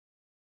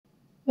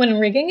When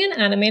rigging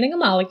and animating a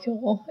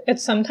molecule,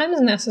 it's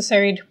sometimes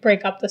necessary to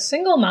break up the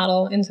single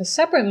model into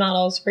separate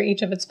models for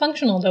each of its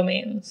functional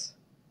domains.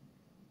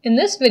 In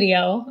this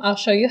video, I'll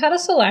show you how to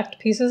select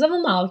pieces of a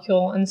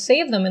molecule and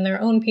save them in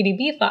their own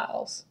PDB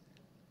files.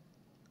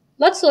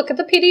 Let's look at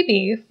the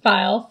PDB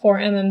file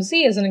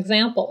 4MMZ as an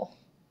example.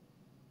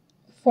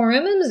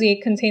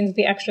 4MMZ contains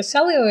the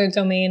extracellular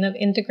domain of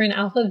integrin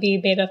alpha V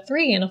beta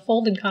 3 in a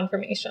folded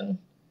conformation.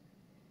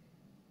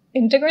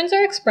 Integrins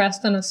are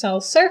expressed on a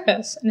cell's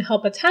surface and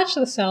help attach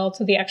the cell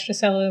to the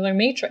extracellular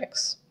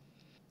matrix.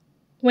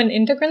 When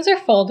integrins are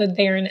folded,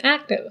 they are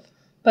inactive,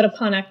 but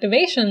upon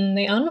activation,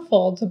 they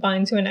unfold to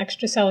bind to an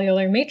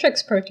extracellular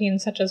matrix protein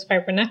such as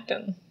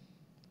fibronectin.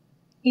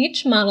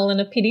 Each model in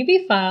a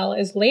PDB file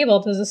is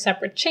labeled as a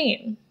separate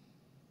chain.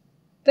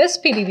 This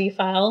PDB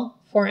file,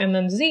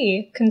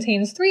 4MMZ,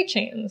 contains 3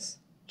 chains,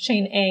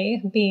 chain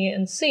A, B,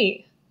 and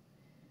C.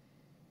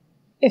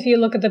 If you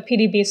look at the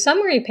PDB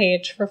summary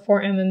page for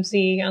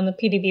 4MMZ on the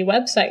PDB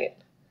website,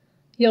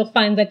 you'll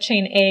find that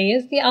chain A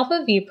is the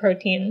alpha V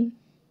protein,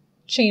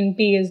 chain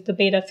B is the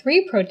beta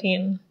 3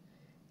 protein,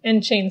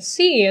 and chain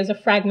C is a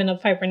fragment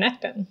of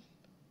fibronectin.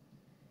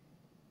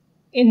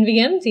 In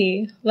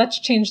VMD, let's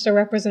change the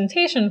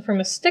representation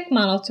from a stick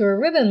model to a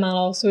ribbon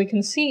model so we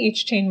can see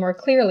each chain more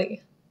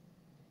clearly.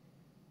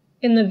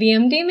 In the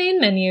VMD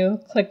main menu,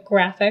 click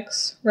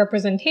Graphics,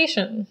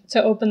 Representation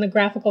to open the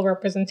Graphical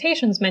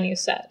Representations menu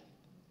set.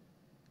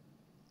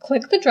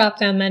 Click the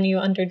drop-down menu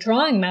under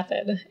Drawing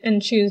Method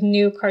and choose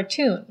New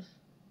Cartoon.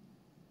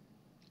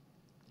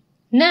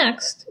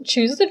 Next,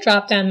 choose the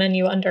drop-down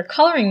menu under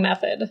Coloring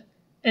Method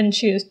and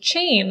choose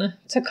Chain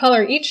to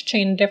color each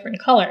chain a different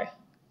color.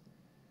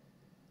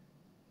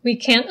 We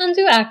can't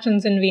undo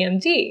actions in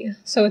VMD,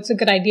 so it's a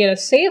good idea to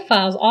save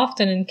files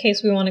often in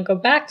case we want to go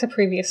back to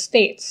previous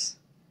states.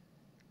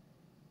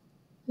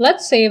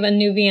 Let's save a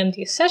new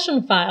VMD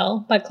session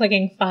file by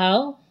clicking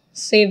File,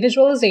 Save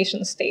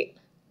Visualization State.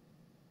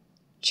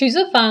 Choose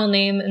a file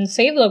name and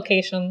save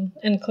location,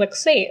 and click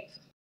Save.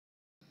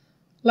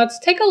 Let's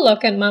take a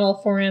look at model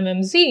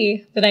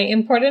 4MMZ that I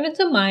imported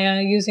into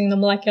Maya using the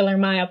Molecular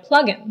Maya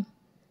plugin.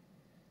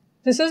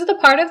 This is the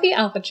part of the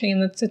alpha chain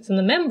that sits in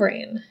the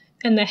membrane,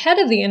 and the head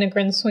of the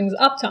integrin swings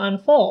up to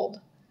unfold.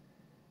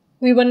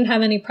 We wouldn't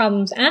have any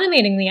problems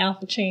animating the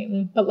alpha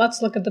chain, but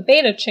let's look at the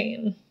beta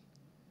chain.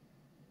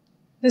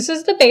 This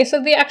is the base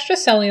of the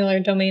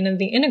extracellular domain of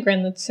the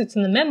integrin that sits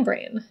in the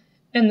membrane,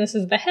 and this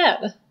is the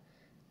head,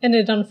 and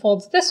it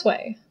unfolds this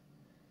way.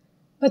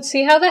 But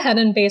see how the head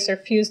and base are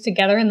fused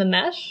together in the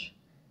mesh?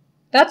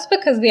 That's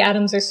because the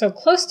atoms are so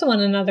close to one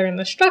another in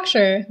the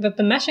structure that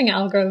the meshing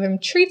algorithm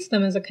treats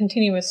them as a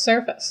continuous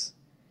surface.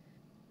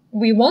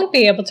 We won't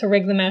be able to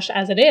rig the mesh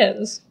as it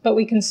is, but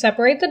we can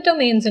separate the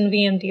domains in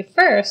VMD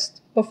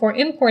first before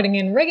importing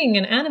and rigging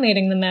and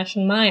animating the mesh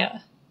in Maya.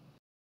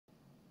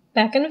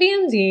 Back in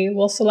VMD,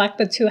 we'll select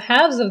the 2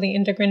 halves of the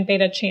integrin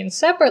beta chain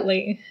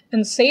separately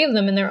and save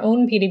them in their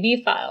own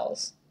PDB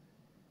files.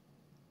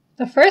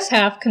 The first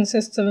half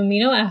consists of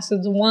amino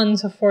acids 1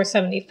 to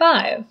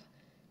 475,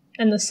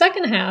 and the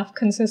second half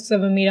consists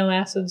of amino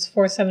acids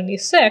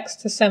 476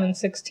 to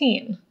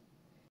 716.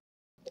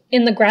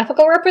 In the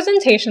Graphical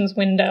Representations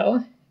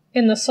window,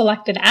 in the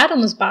Selected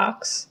Atoms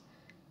box,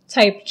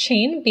 type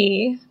chain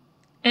B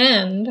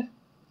and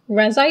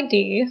res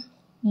ID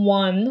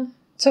 1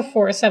 to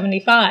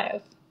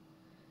 475,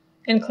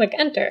 and click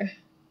Enter.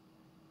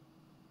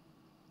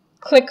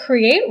 Click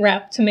Create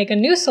Rep to make a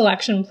new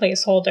selection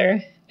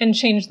placeholder and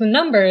change the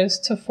numbers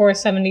to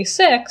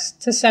 476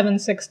 to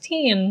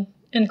 716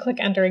 and click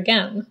Enter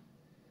again.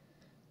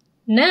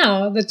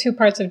 Now, the 2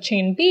 parts of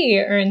chain B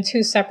are in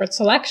 2 separate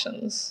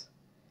selections.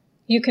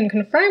 You can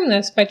confirm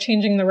this by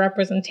changing the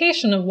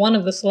representation of one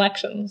of the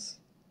selections.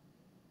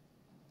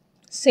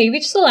 Save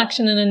each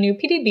selection in a new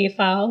PDB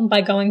file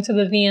by going to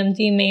the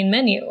VMD main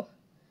menu.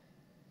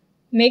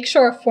 Make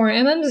sure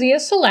 4MMZ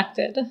is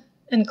selected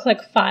and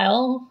click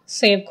File,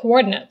 Save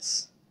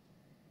Coordinates.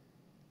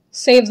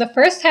 Save the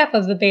first half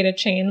of the beta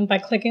chain by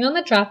clicking on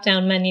the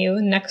drop-down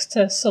menu next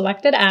to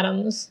Selected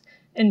Atoms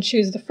and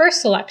choose the first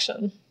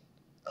selection.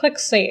 Click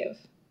Save.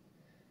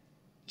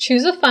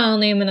 Choose a file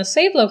name and a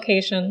save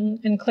location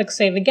and click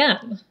Save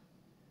again.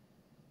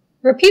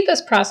 Repeat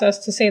this process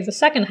to save the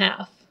second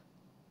half.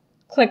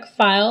 Click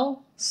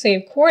File,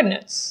 Save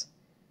Coordinates.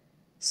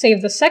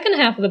 Save the second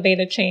half of the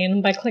beta chain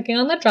by clicking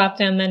on the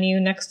drop-down menu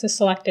next to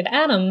Selected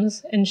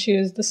Atoms and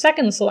choose the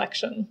second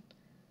selection.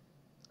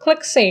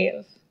 Click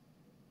Save.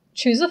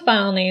 Choose a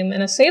file name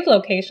and a save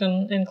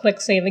location and click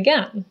Save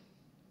again.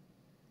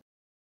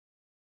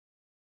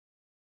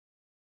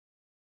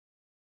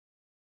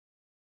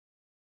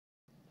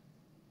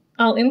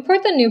 I'll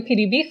import the new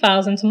PDB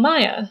files into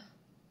Maya.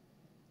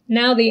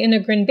 Now the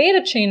integrin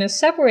beta chain is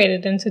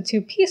separated into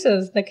 2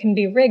 pieces that can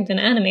be rigged and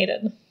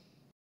animated.